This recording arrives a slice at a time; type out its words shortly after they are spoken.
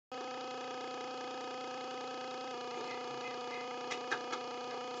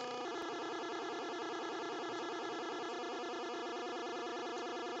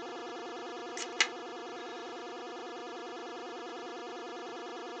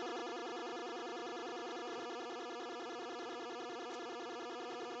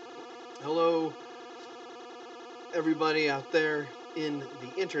Hello, everybody out there in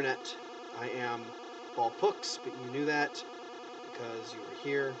the internet. I am Ball Pooks, but you knew that because you were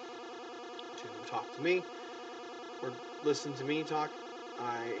here to talk to me or listen to me talk.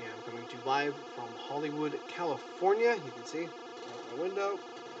 I am coming to you live from Hollywood, California. You can see out my window,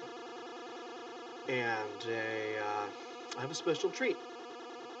 and I have a special treat.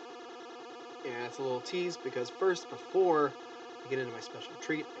 And it's a little tease because first, before I get into my special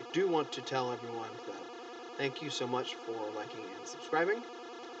treat, I do want to tell everyone that thank you so much for liking and subscribing.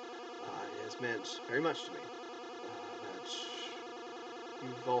 It has meant very much to me that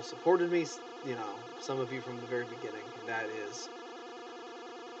you've all supported me, some of you from the very beginning, and that is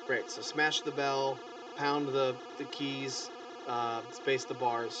great. So smash the bell, pound the keys, space the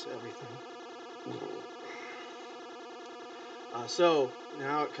bars, everything. So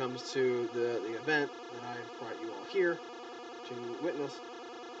now it comes to the event that I've brought you all here to witness.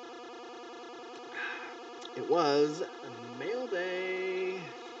 It was Mail Day.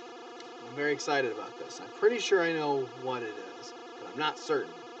 I'm very excited about this. I'm pretty sure I know what it is, but I'm not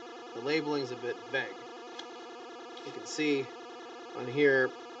certain. The labeling's a bit vague. You can see on here,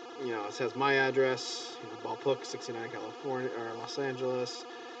 it says my address, Ball Pooks, 69 California, or Los Angeles.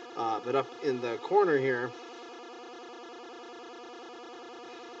 But up in the corner here,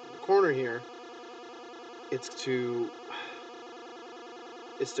 it's to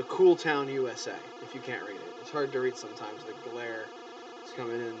Cool Town, USA, if you can't read it. It's hard to read sometimes. The glare is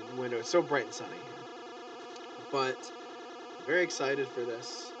coming in the window. It's so bright and sunny here. But I'm very excited for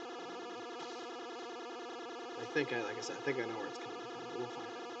this. Like I said, I think I know where it's coming from, but we'll find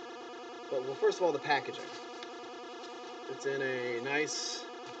out. But, well, first of all, the packaging. It's in a nice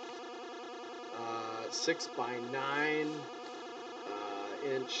 6x9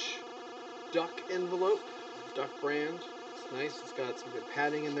 inch duck envelope, duck brand. It's nice. It's got some good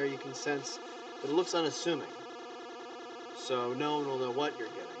padding in there you can sense, but it looks unassuming. So no one will know what you're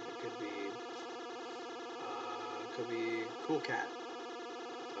getting. It could be Cool Cat.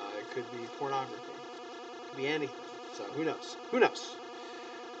 It could be pornography. It could be anything. So who knows?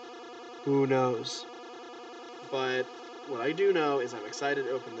 Who knows? But what I do know is I'm excited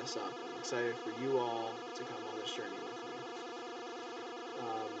to open this up. I'm excited for you all to come on this journey with me.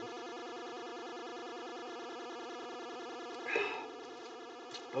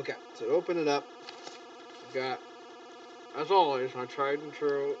 Okay, so to open it up, we've got, as always, my tried and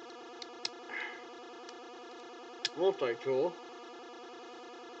true multi-tool.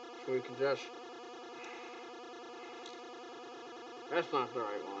 So we can just... That's not the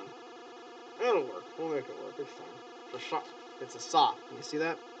right one. That'll work. We'll make it work. It's fine. It's a saw. It's a saw. You see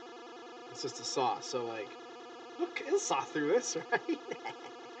that? It's just a saw. So, look, it'll saw through this, right?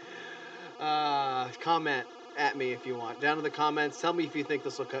 Comment at me if you want. Down in the comments, tell me if you think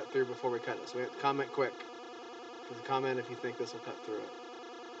this will cut through before we cut it. So we have to comment quick. Comment if you think this will cut through it.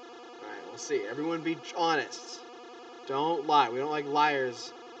 Alright, we'll see. Everyone be honest. Don't lie. We don't like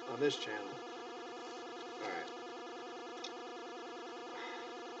liars on this channel. Alright.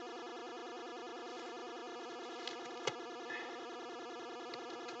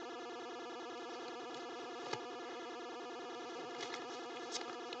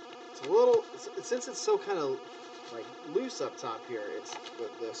 It's a little... Since it's so kind of loose up top here, it's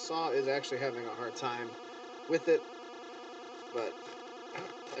the saw is actually having a hard time with it. But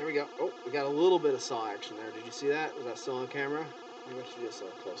there we go. Oh, we got a little bit of saw action there. Did you see that? Was that still on camera? Maybe I should just a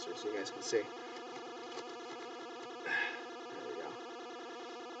little closer so you guys can see. There we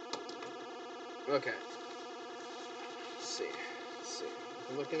go. Okay. Let's see.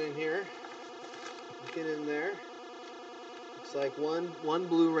 I'm looking in here. Looking in there. Looks like one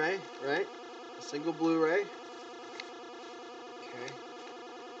Blu-ray, right? A single Blu-ray. Okay.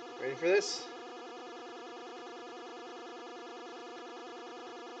 Ready for this?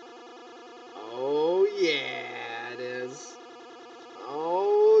 Oh, yeah, it is.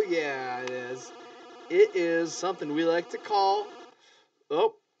 Oh, yeah, it is. It is something we like to call...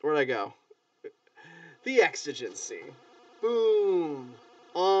 Oh, where'd I go? The Exigency. Boom.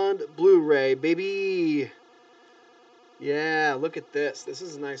 On Blu-ray, baby. Yeah, look at this. This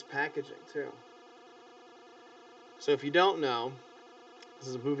is nice packaging, too. So if you don't know, this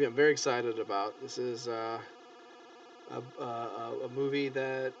is a movie I'm very excited about. This is a movie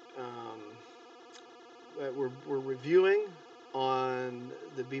that we're reviewing on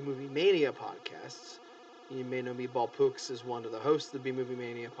the B-Movie Mania podcast. You may know me, Ball Pooks is one of the hosts of the B-Movie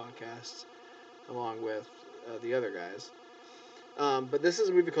Mania podcast, along with the other guys. But this is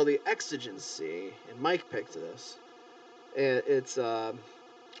a movie called The Exigency, and Mike picked this. It's a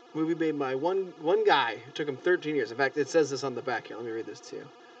movie made by one guy. It took him 13 years. In fact, it says this on the back here. Let me read this to you.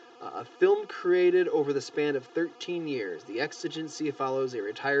 A film created over the span of 13 years, The Exigency follows a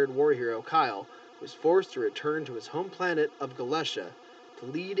retired war hero, Kyle, who is forced to return to his home planet of Galicia to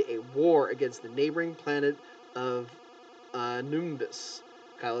lead a war against the neighboring planet of Numbus.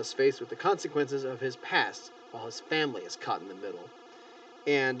 Kyle is faced with the consequences of his past, while his family is caught in the middle.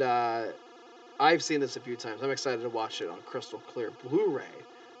 And I've seen this a few times. I'm excited to watch it on crystal clear Blu-ray.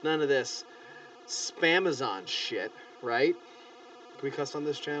 None of this Spamazon shit, right? Can we cuss on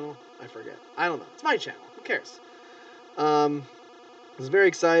this channel? I forget. I don't know. It's my channel. Who cares? I was very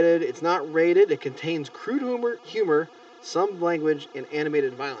excited. It's not rated. It contains crude humor, some language, and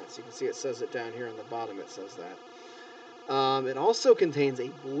animated violence. You can see it says it down here on the bottom. It says that. It also contains a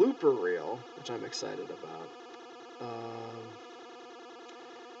blooper reel, which I'm excited about.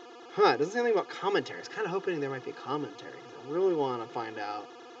 It doesn't say anything about commentary. I was kind of hoping there might be commentary because I really want to find out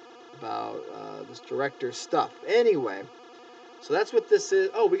about this director's stuff. Anyway, so that's what this is.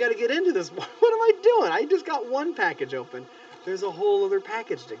 Oh, we got to get into this. What am I doing? I just got one package open. There's a whole other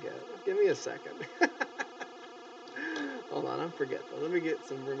package to get. Give me a second. Hold on, I'm forgetful. Let me get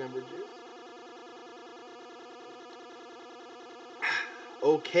some Remember juice.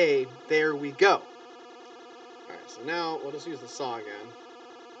 Okay, there we go. Alright, so now we'll just use the saw again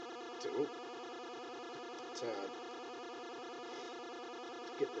to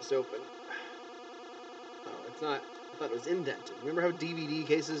get this open. Oh, it's not. I thought it was indented. Remember how DVD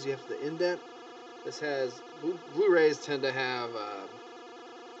cases you have to indent? This has Blu-rays tend to have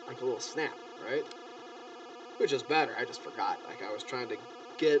like a little snap, right? Which is better. I just forgot. Like I was trying to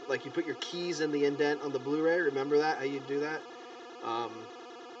get like you put your keys in the indent on the Blu-ray. Remember that? How you do that? I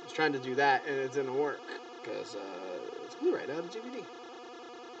was trying to do that and it didn't work because it's Blu-ray, not a DVD.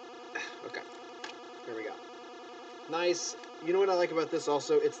 Okay, there we go. Nice. You know what I like about this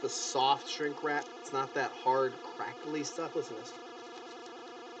also? It's the soft shrink wrap. It's not that hard, crackly stuff. Listen to this.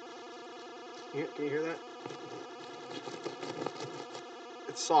 Can you hear that?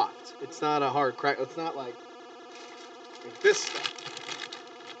 It's soft. It's not a hard crack. It's not like this stuff.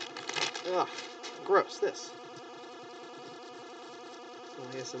 Ugh, gross. This.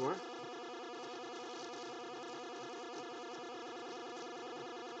 Want to hear some more?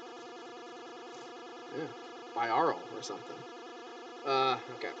 Yeah, binaural or something.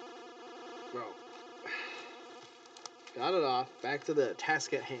 Okay. Well, got it off. Back to the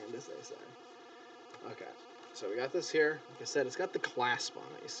task at hand, as they say. Okay. So we got this here. Like I said, it's got the clasp on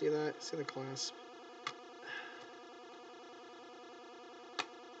it. You see that? See the clasp?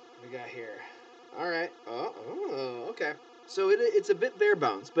 What we got here? All right. Oh, okay. So it's a bit bare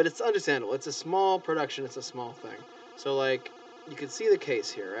bones, but it's understandable. It's a small production. It's a small thing. So, like, you can see the case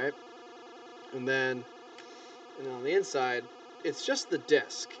here, right? And then on the inside, it's just the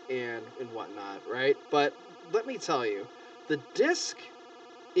disc and whatnot, right? But let me tell you, the disc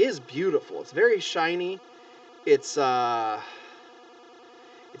is beautiful. It's very shiny. It's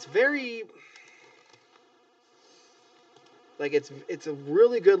very like it's a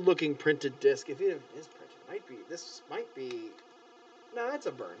really good looking printed disc. If it is printed, this might be. No, that's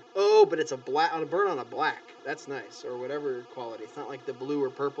a burn. Oh, but it's a burn on a black. That's nice, or whatever quality. It's not like the blue or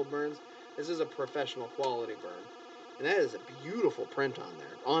purple burns. This is a professional quality burn. And that is a beautiful print on there.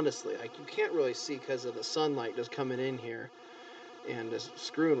 Honestly, like you can't really see because of the sunlight just coming in here and just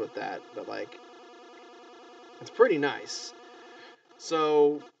screwing with that. But like, it's pretty nice.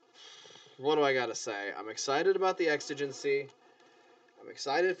 So, what do I gotta say? I'm excited about the Exigency. I'm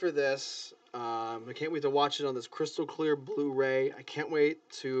excited for this. I can't wait to watch it on this crystal clear Blu-ray. I can't wait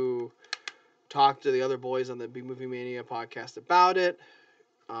to talk to the other boys on the B Movie Mania podcast about it.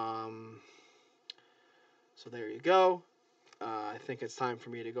 So there you go. I think it's time for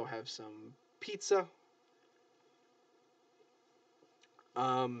me to go have some pizza.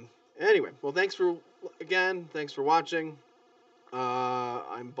 Anyway, well, thanks for watching.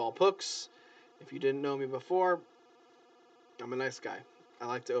 I'm Ball Pooks. If you didn't know me before, I'm a nice guy. I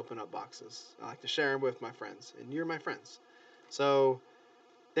like to open up boxes. I like to share them with my friends, and you're my friends. So,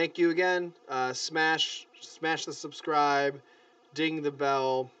 thank you again. Smash the subscribe, ding the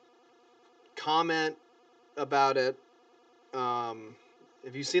bell, comment about it.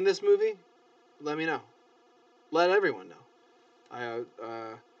 Have you seen this movie? Let me know. Let everyone know.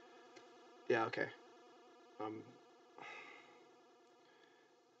 Yeah, okay. Okay.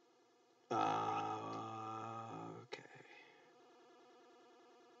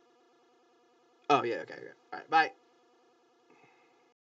 Oh, yeah, okay. All right, bye.